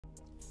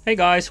Hey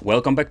guys,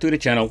 welcome back to the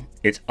channel.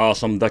 It's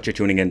awesome that you're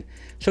tuning in.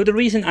 So the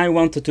reason I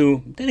wanted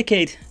to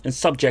dedicate a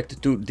subject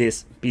to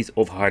this piece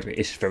of hardware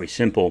is very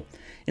simple.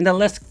 In the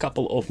last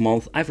couple of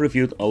months I've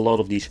reviewed a lot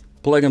of these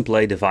plug and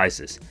play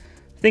devices.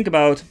 Think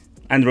about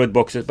Android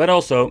boxes but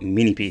also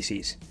mini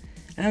PCs.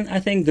 And I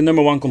think the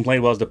number one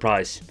complaint was the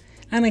price.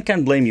 And I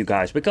can't blame you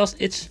guys because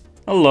it's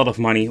a lot of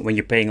money when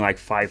you're paying like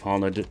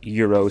 500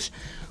 euros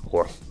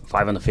or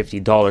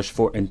 $550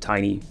 for a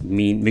tiny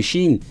mean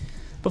machine.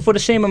 But for the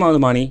same amount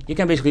of money, you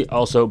can basically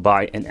also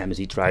buy an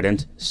MSI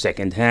Trident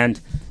second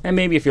hand. And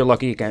maybe if you're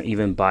lucky, you can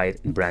even buy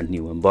it brand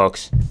new in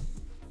box.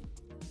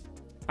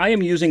 I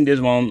am using this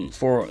one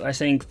for I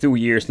think 2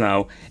 years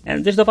now.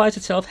 And this device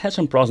itself has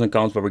some pros and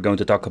cons that we're going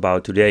to talk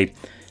about today.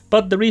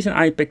 But the reason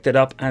I picked it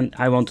up and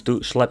I wanted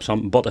to slap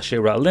some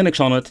Botacera Linux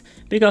on it,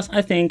 because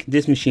I think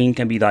this machine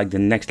can be like the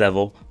next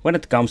level when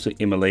it comes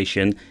to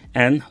emulation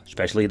and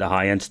especially the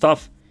high-end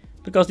stuff.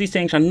 Because these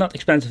things are not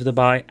expensive to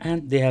buy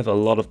and they have a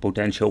lot of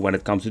potential when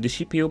it comes to the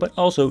CPU but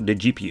also the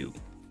GPU.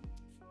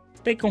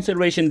 Take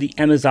consideration the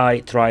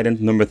MSI Trident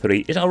number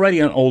 3 is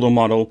already an older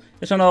model.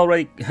 It's an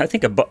already, I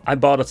think I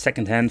bought it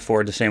second hand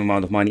for the same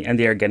amount of money and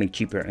they are getting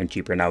cheaper and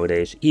cheaper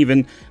nowadays,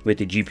 even with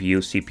the GPU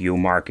CPU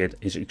market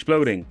is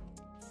exploding.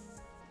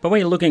 But when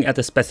you're looking at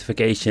the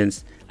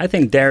specifications, I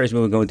think there is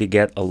where we're going to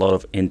get a lot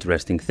of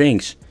interesting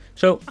things.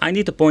 So I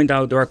need to point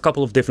out there are a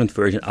couple of different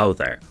versions out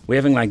there. We're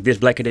having like this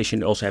black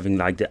edition, also having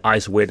like the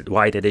ice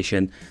white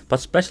edition. But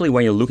especially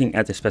when you're looking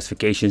at the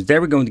specifications, there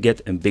we're going to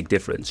get a big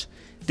difference.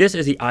 This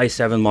is the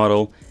i7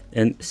 model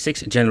in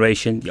 6th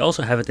generation. You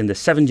also have it in the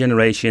 7th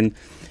generation.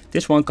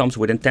 This one comes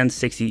with a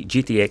 1060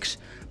 GTX,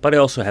 but I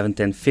also have a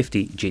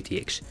 1050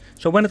 GTX.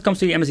 So when it comes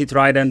to the MSI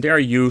Trident, they are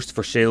used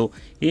for sale.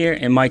 Here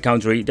in my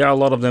country, there are a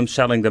lot of them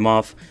selling them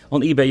off.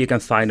 On eBay you can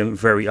find them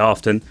very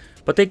often.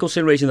 But take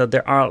consideration that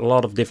there are a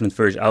lot of different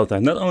versions out there,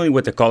 not only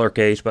with the color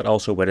case, but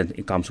also when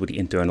it comes with the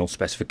internal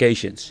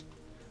specifications.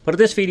 But in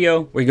this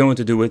video, we're going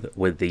to do it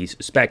with these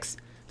specs.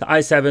 The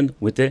i7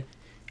 with the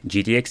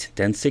GTX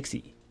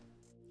 1060.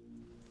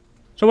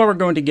 So what we're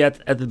going to get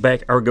at the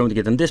back are going to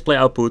get a display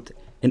output,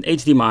 an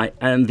HDMI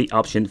and the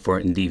option for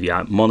a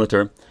DVI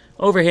monitor.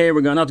 Over here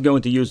we're not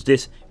going to use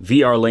this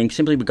VR link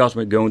simply because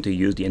we're going to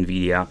use the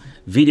Nvidia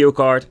video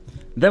card.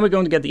 Then we're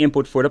going to get the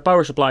input for the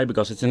power supply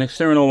because it's an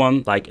external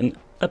one, like an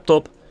up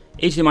top,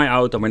 HDMI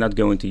out, and we're not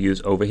going to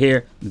use over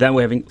here. Then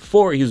we're having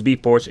 4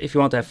 USB ports. If you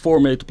want to have 4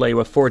 minutes to play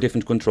with 4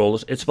 different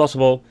controllers, it's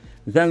possible.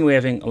 Then we're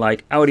having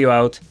like audio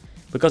out,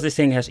 because this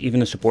thing has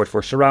even a support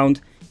for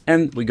surround.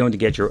 And we're going to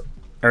get your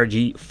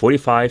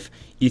RJ45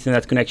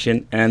 Ethernet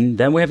connection. And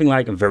then we're having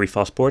like a very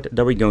fast port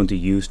that we're going to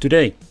use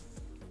today.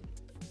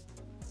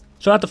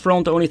 So at the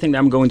front, the only thing that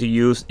I'm going to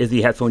use is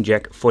the headphone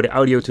jack for the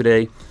audio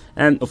today.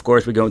 And of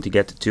course we're going to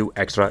get 2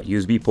 extra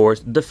USB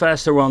ports, the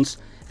faster ones.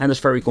 And it's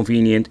very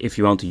convenient if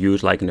you want to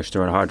use like an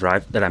external hard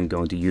drive that I'm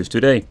going to use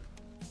today.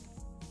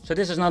 So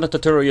this is not a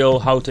tutorial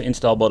how to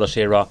install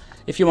Botacera.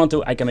 If you want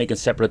to, I can make a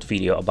separate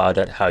video about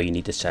that, how you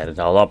need to set it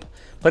all up.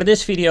 But in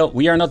this video,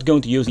 we are not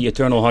going to use the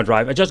internal hard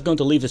drive. I'm just going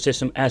to leave the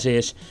system as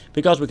is,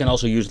 because we can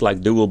also use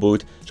like dual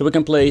boot. So we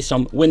can play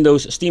some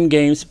Windows Steam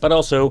games, but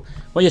also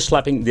when you're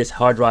slapping this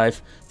hard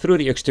drive through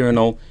the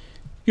external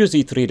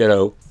USB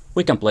 3.0,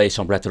 we can play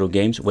some retro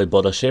games with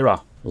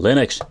Botacera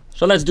Linux.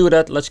 So let's do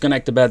that, let's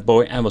connect the bad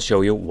boy and we'll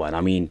show you what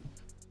I mean.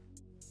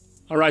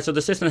 Alright, so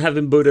the system has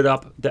been booted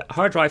up. The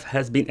hard drive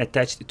has been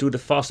attached to the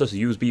fastest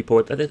USB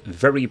port. That is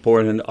very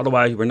important,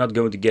 otherwise we're not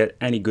going to get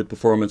any good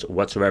performance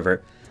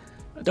whatsoever.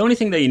 The only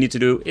thing that you need to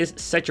do is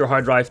set your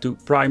hard drive to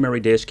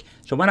primary disk.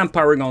 So when I'm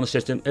powering on the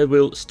system, it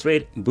will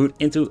straight boot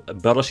into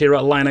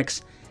Botacera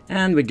Linux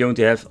and we're going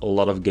to have a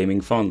lot of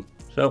gaming fun.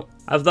 So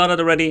I've done it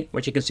already,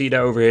 what you can see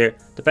there over here.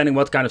 Depending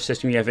what kind of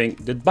system you're having,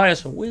 the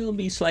BIOS will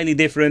be slightly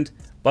different,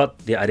 but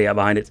the idea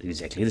behind it is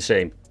exactly the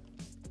same.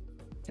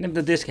 And if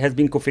the disk has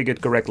been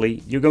configured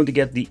correctly, you're going to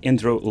get the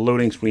intro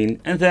loading screen,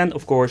 and then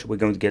of course we're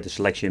going to get the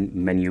selection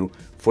menu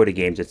for the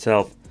games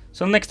itself.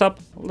 So next up,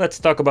 let's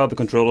talk about the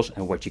controllers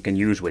and what you can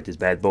use with this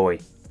bad boy.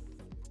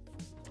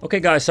 Okay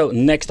guys, so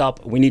next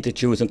up we need to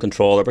choose a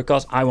controller,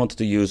 because I wanted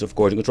to use of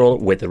course a controller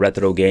with the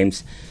retro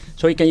games.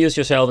 So you can use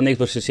yourself an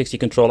Xbox 360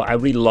 controller, I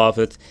really love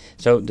it.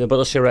 So the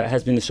Botacera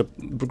has been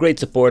a great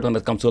support when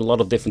it comes to a lot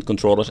of different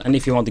controllers, and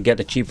if you want to get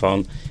a cheap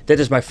one, that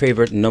is my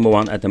favorite number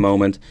one at the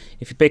moment.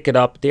 If you pick it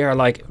up, they are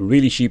like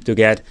really cheap to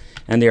get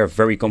and they are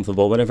very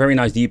comfortable with a very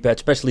nice D-pad,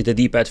 especially the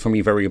D-pad for me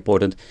very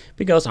important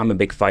because I'm a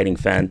big fighting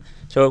fan.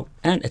 So,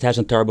 and it has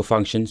a turbo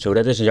function, so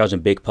that is just a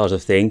big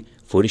positive thing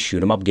for the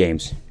shoot 'em up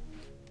games.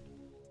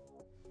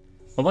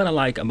 But what I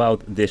like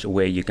about this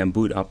way you can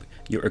boot up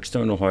your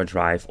external hard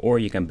drive, or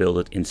you can build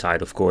it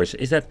inside of course,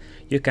 is that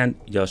you can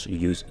just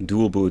use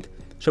dual boot.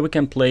 So we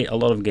can play a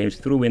lot of games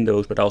through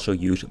Windows but also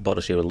use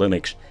Botacera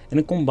Linux. And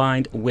then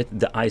combined with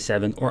the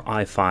i7 or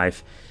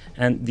i5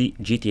 and the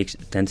GTX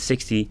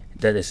 1060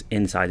 that is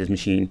inside this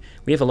machine,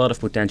 we have a lot of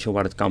potential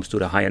when it comes to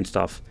the high-end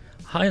stuff.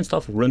 High-end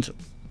stuff runs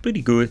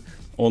pretty good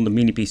on the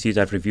mini PCs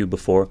I've reviewed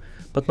before,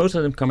 but most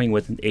of them coming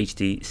with an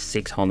HD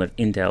 600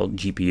 Intel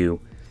GPU.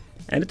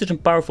 And it is a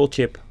powerful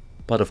chip,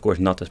 but of course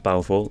not as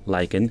powerful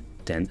like in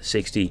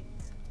 1060.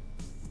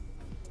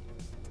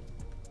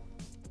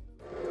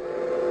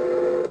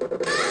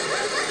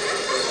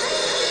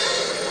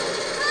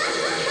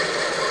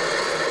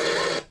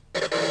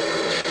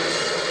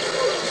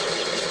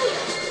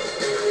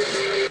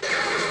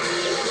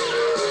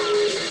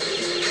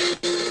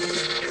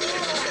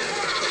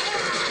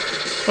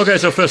 Okay,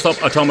 so first up,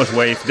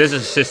 Atomiswave. This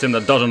is a system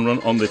that doesn't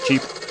run on the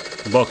cheap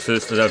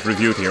boxes that I've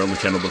reviewed here on the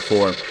channel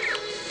before.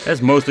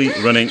 It's mostly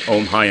running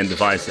on high-end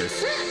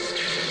devices.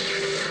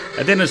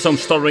 I did have some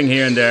stuttering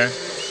here and there,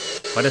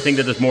 but I think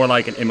that is more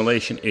like an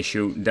emulation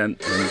issue than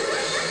a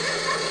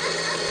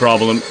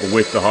problem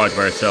with the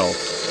hardware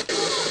itself.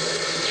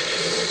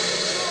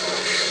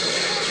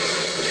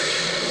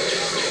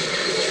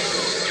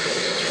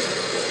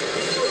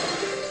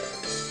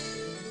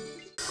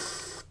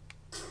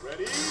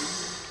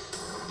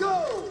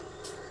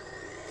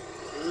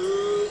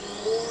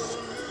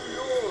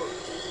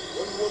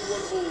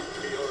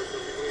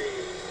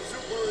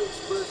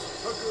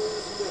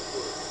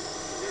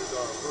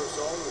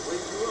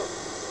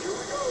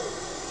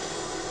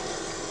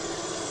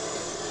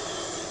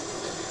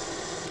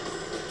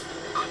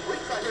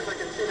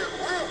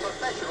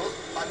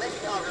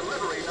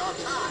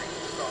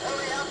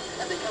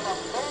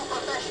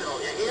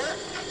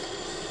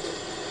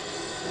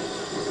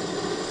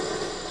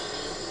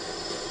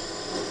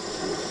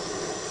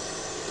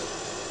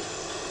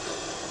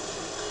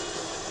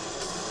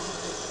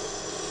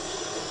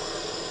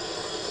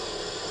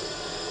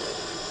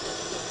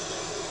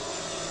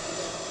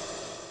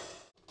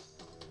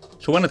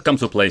 So when it comes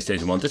to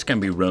PlayStation 1, this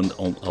can be run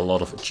on a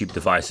lot of cheap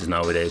devices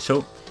nowadays,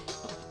 so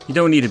you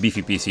don't need a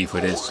beefy PC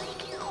for this,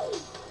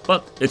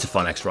 but it's a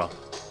fun extra.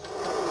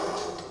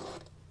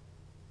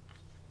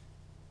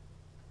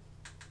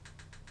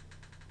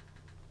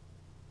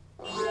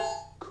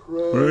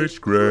 Crash,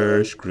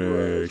 crash,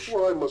 crash.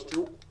 Why must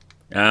you?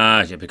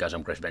 Ah, yeah, because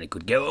I'm Crash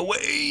Bandicoot. Go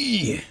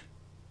away!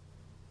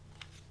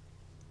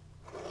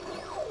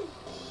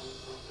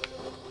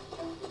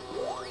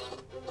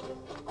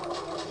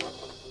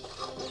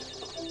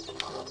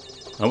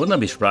 I would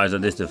not be surprised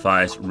that this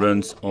device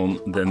runs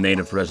on the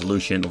native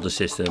resolution of the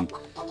system.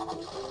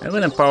 And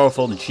with a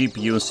powerful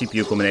GPU and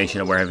CPU combination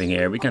that we're having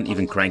here, we can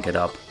even crank it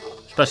up.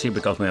 Especially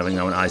because we're having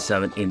now an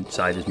i7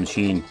 inside this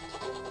machine.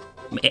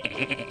 Meh.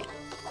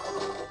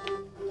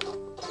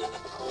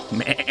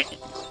 Meh.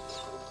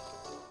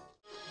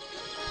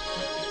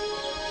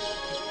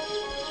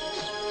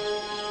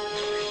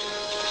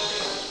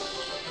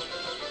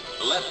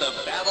 Let the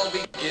battle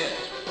begin.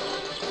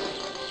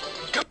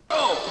 Go!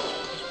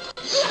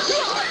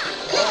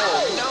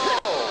 Oh no!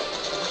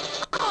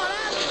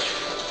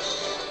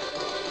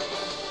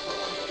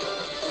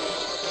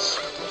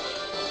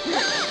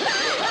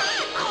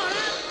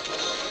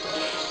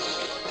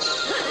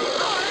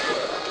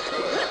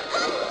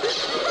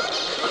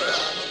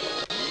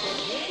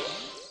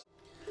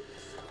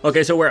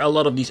 Okay, so where a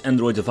lot of these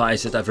Android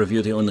devices I've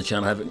reviewed here on the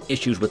channel have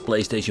issues with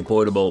PlayStation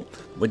Portable,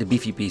 with a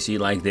beefy PC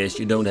like this,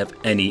 you don't have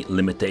any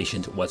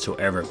limitations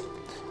whatsoever.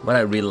 What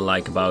I really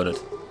like about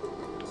it.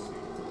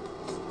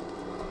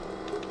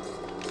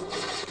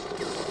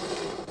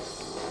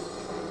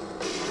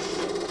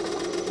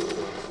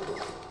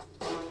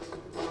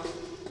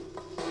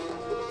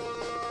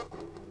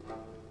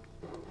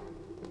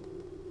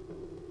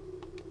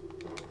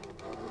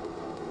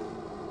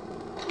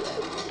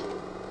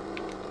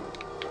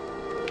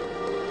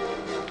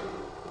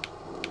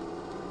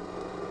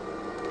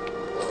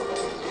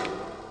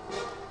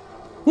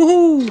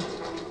 Woohoo!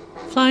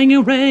 Flying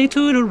away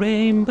to the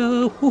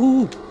rainbow.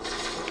 Woohoo!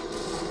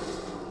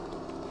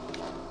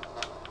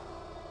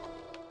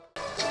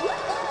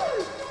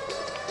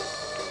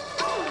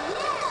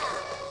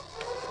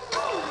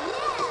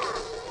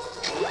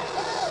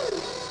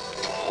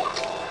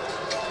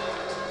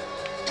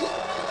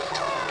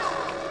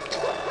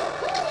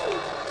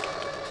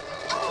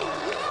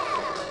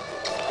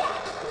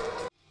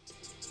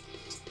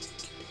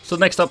 So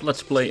next up,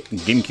 let's play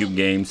GameCube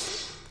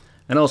games.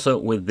 And also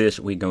with this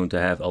we're going to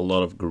have a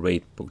lot of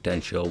great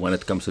potential when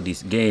it comes to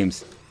these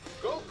games.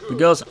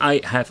 Because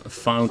I have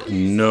found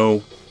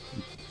no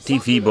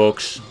TV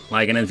box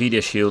like an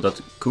Nvidia Shield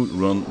that could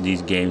run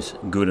these games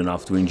good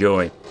enough to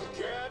enjoy.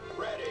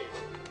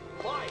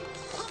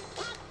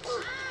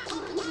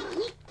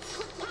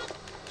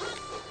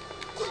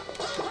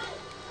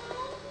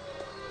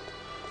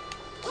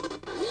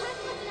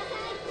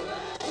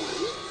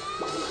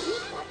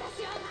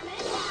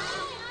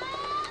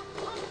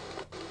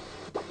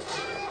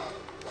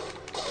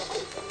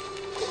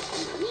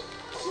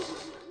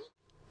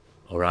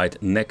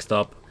 Alright, next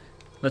up,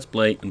 let's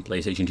play a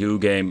PlayStation 2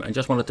 game. I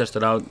just want to test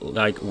it out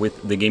like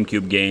with the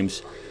GameCube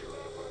games.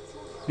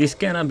 These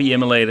cannot be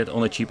emulated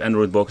on a cheap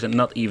Android box, and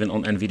not even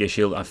on Nvidia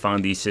Shield I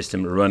found these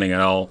systems running at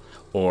all,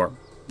 or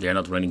they're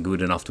not running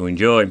good enough to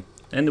enjoy.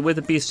 And with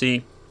the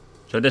PC,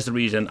 so that's the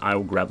reason I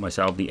will grab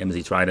myself the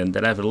MSI Trident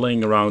that I've been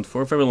laying around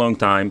for a very long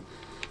time.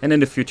 And in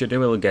the future they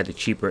will get it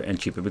cheaper and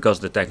cheaper because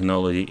the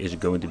technology is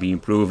going to be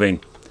improving.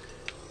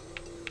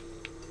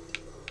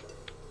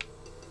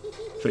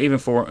 So even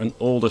for an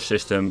older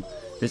system,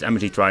 this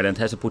MSI Trident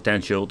has the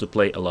potential to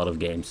play a lot of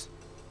games.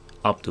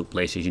 Up to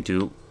PlayStation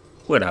 2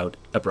 without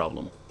a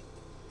problem.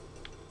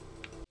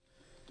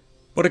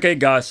 But okay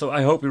guys, so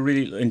I hope you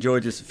really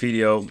enjoyed this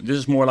video. This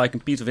is more like a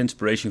piece of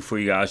inspiration for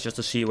you guys, just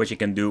to see what you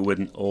can do with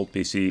an old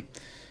PC.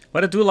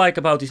 What I do like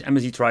about these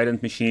MSI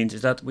Trident machines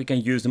is that we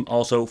can use them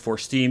also for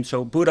Steam,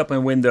 so boot up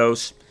in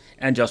Windows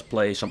and just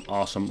play some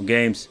awesome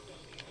games.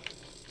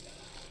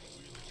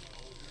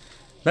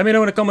 Let me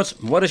know in the comments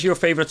what is your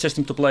favorite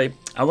system to play.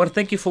 I want to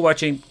thank you for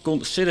watching,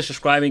 consider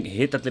subscribing,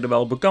 hit that little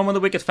bell, become one of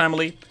the Wicked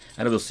family,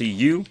 and I will see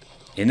you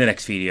in the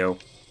next video.